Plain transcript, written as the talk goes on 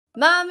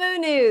Mamamoo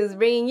News,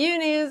 bringing you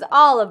news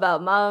all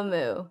about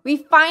Mamamoo. We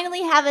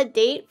finally have a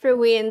date for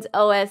Wheein's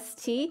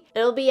OST.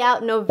 It'll be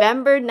out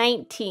November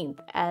 19th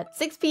at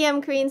 6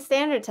 p.m. Korean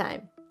Standard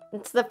Time.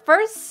 It's the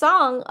first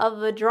song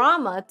of a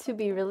drama to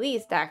be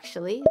released,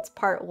 actually. It's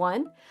part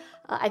 1.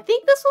 I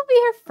think this will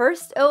be her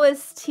first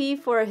OST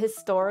for a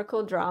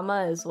historical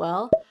drama as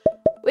well,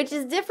 which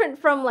is different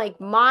from like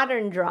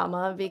modern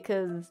drama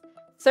because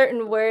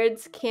certain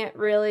words can't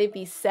really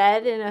be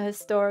said in a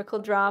historical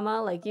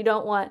drama. Like you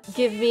don't want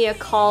 "give me a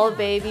call,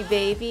 baby,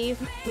 baby"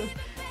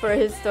 for a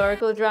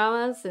historical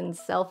drama since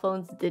cell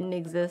phones didn't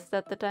exist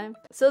at the time.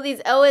 So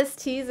these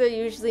OSTs are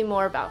usually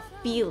more about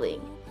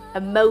feeling,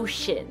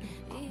 emotion,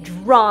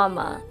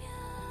 drama.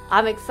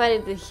 I'm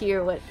excited to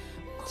hear what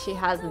she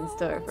has in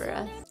store for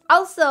us.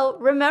 Also,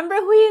 remember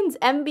Wheein's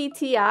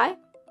MBTI?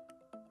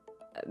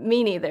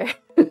 Me neither.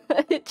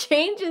 It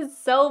changes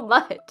so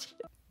much.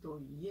 너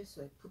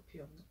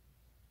ESFP였나?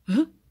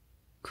 에?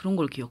 그런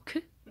걸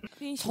기억해?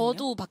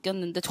 저도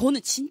바뀌었는데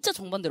저는 진짜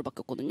정반대로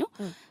바뀌었거든요.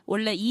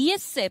 원래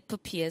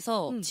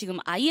ESFP에서 지금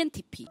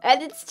INTP.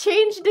 And it's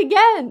changed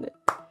again.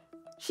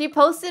 She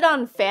posted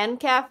on Fan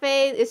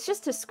Cafe. It's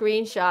just a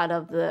screenshot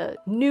of the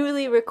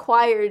newly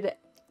required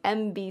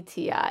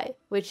MBTI,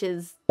 which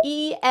is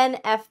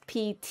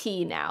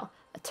ENFPT now,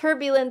 a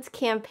turbulent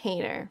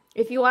campaigner.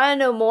 If you want to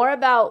know more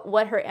about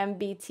what her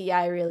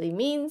MBTI really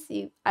means,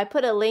 I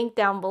put a link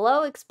down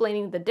below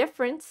explaining the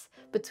difference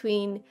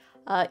between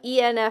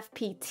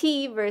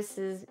ENFPT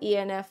versus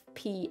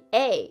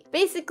ENFPA.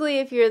 Basically,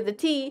 if you're the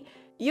T,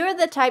 you're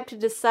the type to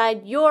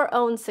decide your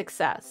own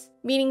success,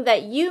 meaning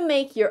that you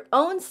make your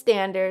own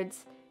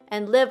standards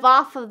and live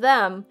off of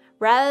them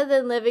rather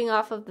than living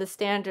off of the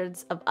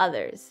standards of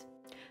others,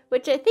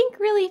 which I think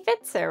really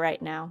fits her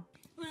right now.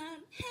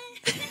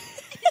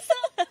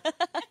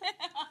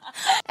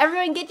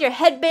 Everyone get your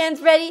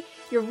headbands ready,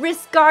 your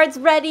wrist guards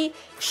ready,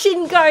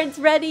 shin guards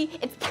ready.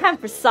 It's time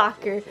for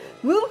soccer.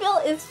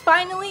 Moonbyul is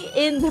finally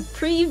in the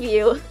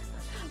preview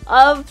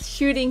of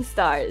Shooting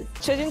Stars.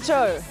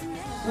 최진철,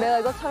 내가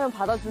이거 차면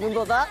받아주는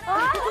거다.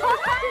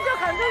 진짜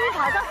감독이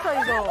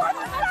받았어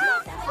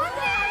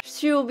이거.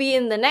 She will be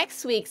in the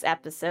next week's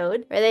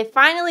episode, where they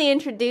finally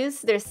introduce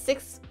their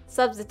 6th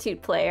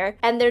substitute player,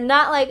 and they're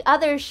not like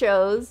other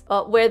shows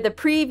where the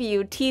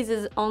preview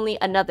teases only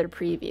another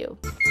preview.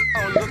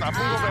 이거 나쁜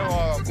거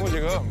배워갖고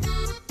지금.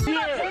 둘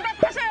다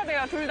타셔야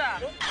돼요, 둘 다.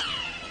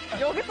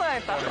 여기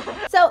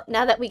써야겠다. So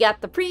now that we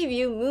got the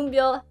preview,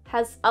 Moonbyul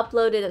has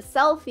uploaded a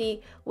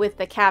selfie with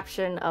the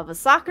caption of a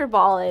soccer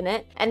ball in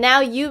it, and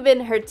now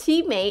Yubin, her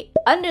teammate,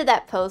 under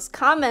that post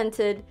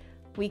commented,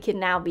 "We can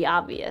now be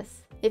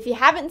obvious." If you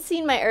haven't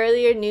seen my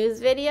earlier news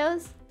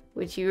videos,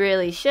 which you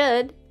really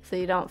should, so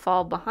you don't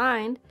fall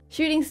behind,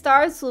 Shooting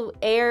Stars will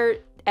air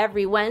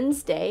every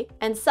Wednesday,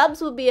 and subs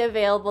will be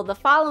available the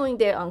following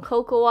day on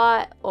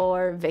Kokowa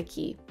or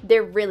Viki.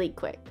 They're really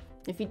quick.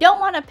 If you don't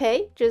want to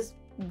pay, just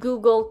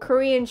Google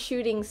Korean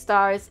Shooting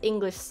Stars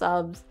English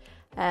subs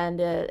and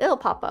it'll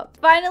pop up.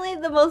 Finally,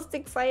 the most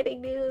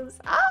exciting news.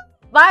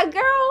 My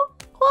girl,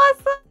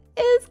 Hwasa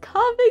is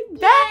coming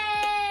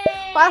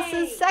back!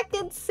 Hwasa's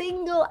second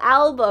single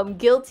album,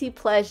 Guilty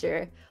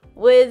Pleasure,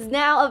 was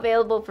now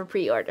available for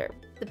pre-order.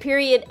 The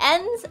period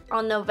ends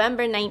on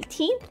November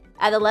 19th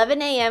at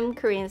 11 a.m.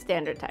 Korean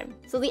Standard Time.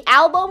 So the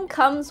album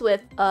comes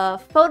with a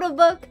photo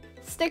book,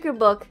 sticker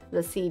book,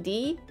 the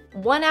CD,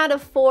 1 out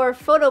of 4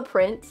 photo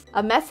prints,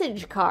 a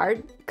message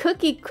card,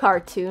 cookie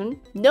cartoon,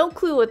 no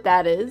clue what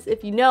that is.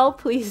 If you know,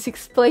 please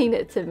explain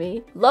it to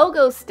me.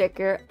 Logo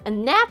sticker, a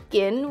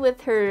napkin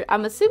with her,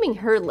 I'm assuming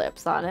her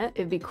lips on it.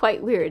 It'd be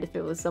quite weird if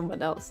it was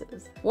someone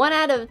else's. 1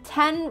 out of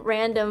 10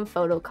 random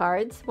photo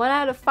cards, 1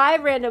 out of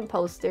 5 random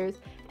posters,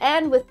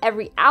 and with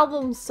every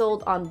album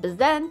sold on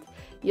Bizent,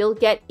 you'll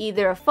get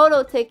either a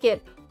photo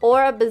ticket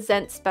or a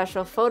Bizent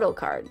special photo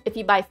card. If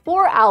you buy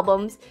 4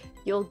 albums,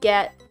 you'll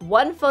get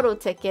 1 photo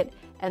ticket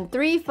and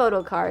 3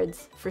 photo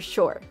cards for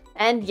sure.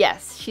 And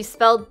yes, she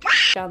spelled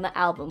on the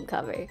album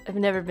cover. I've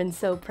never been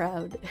so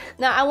proud.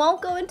 Now, I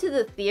won't go into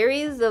the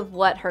theories of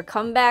what her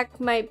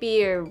comeback might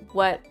be or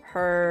what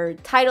her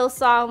title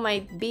song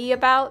might be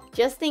about.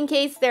 Just in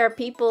case there are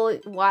people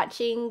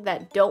watching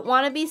that don't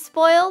want to be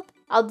spoiled,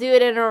 I'll do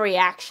it in a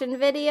reaction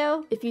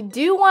video. If you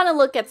do want to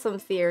look at some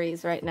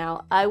theories right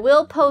now, I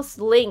will post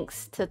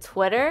links to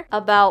Twitter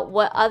about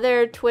what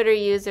other Twitter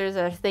users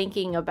are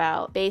thinking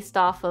about based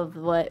off of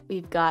what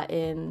we've got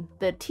in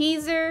the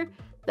teaser,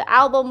 the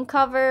album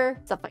cover,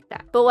 stuff like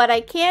that. But what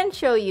I can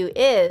show you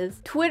is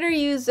Twitter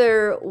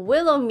user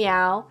Willow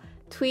Meow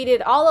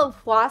tweeted all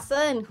of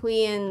Hwasa and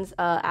Wheein's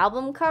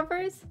album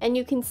covers, and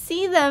you can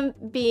see them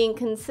being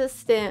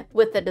consistent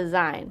with the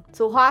design.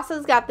 So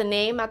Hwasa's got the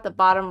name at the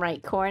bottom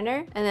right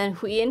corner, and then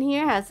Wheein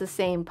here has the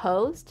same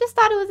pose. Just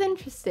thought it was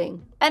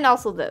interesting. And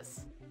also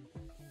this.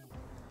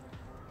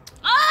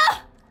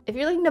 If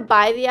you're looking to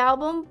buy the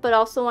album, but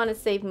also want to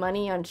save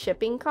money on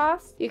shipping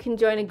costs, you can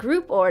join a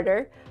group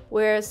order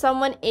where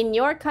someone in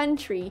your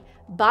country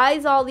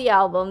buys all the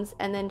albums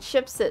and then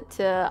ships it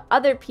to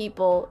other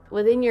people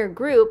within your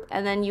group,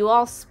 and then you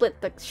all split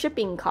the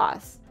shipping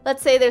costs.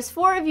 Let's say there's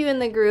 4 of you in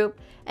the group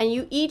and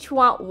you each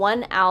want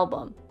 1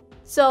 album.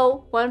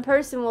 So one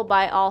person will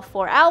buy all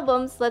 4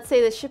 albums. Let's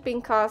say the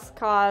shipping costs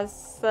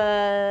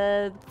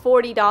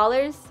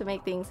 $40 to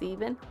make things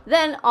even.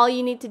 Then all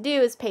you need to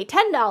do is pay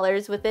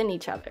 $10 within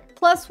each other,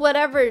 plus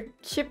whatever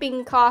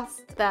shipping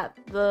costs that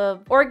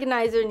the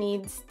organizer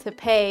needs to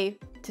pay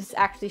to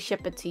actually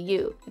ship it to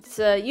you. It's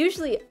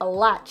usually a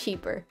lot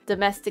cheaper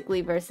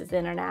domestically versus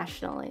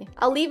internationally.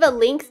 I'll leave a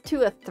link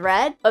to a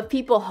thread of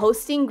people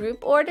hosting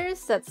group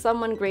orders that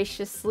someone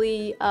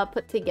graciously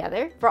put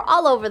together for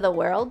all over the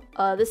world.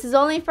 This is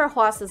only for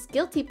Hwasa's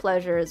guilty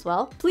pleasure as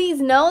well.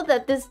 Please know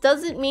that this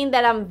doesn't mean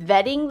that I'm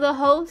vetting the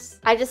hosts.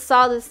 I just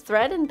saw this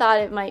thread and thought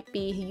it might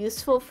be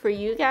useful for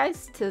you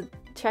guys to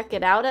check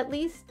it out at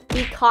least.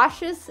 Be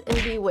cautious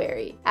and be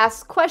wary.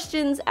 Ask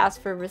questions, ask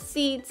for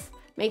receipts.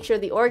 Make sure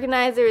the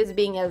organizer is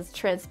being as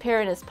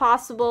transparent as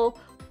possible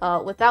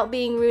without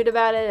being rude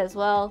about it as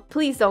well.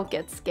 Please don't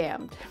get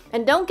scammed.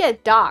 And don't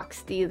get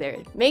doxxed either.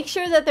 Make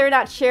sure that they're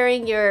not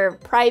sharing your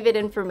private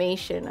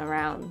information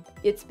around.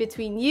 It's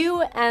between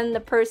you and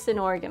the person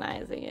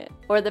organizing it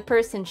or the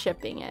person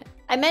shipping it.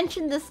 I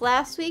mentioned this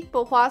last week,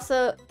 but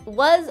Hwasa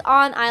was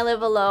on I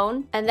Live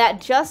Alone and that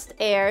just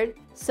aired.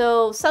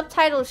 So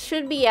subtitles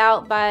should be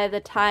out by the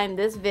time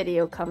this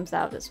video comes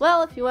out as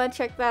well if you want to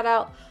check that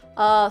out.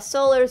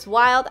 Solar's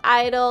Wild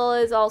Idol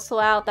is also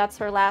out. That's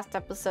her last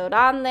episode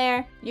on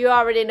there. You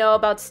already know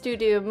about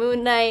Studio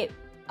Moon Knight.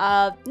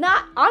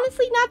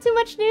 Honestly, not too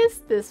much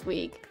news this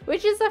week,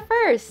 which is a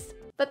first.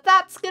 But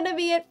that's gonna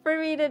be it for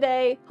me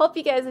today. Hope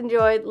you guys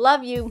enjoyed.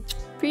 Love you.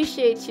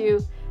 Appreciate you.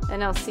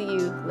 And I'll see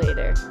you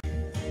later.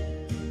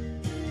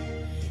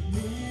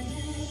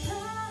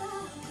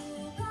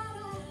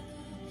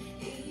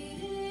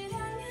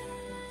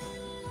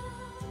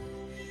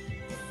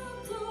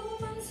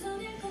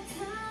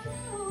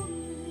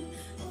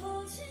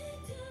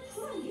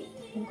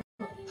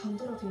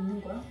 방도라도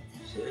있는 거야?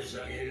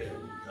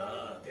 세상에는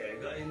다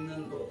때가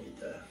있는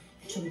법이다.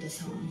 좀 더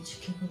상황을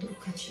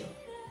지켜보도록 하지요.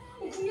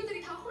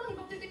 궁녀들이 다 호랑이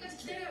밥 될 때까지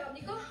기다려야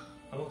합니까?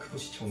 아마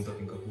그것이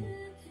정답인가 보.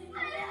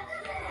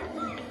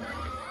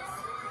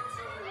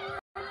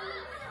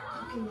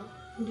 하기마,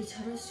 우리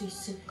잘할 수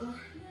있을까?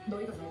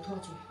 너희가 날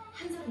도와줘.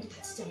 한 사람도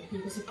다치지 않고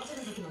이곳을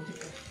빠져나가긴 어딜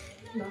거야.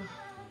 나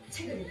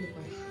책을 읽을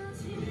거야.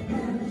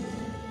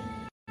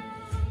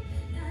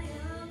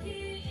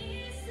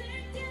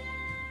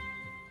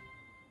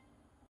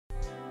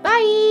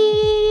 Bye!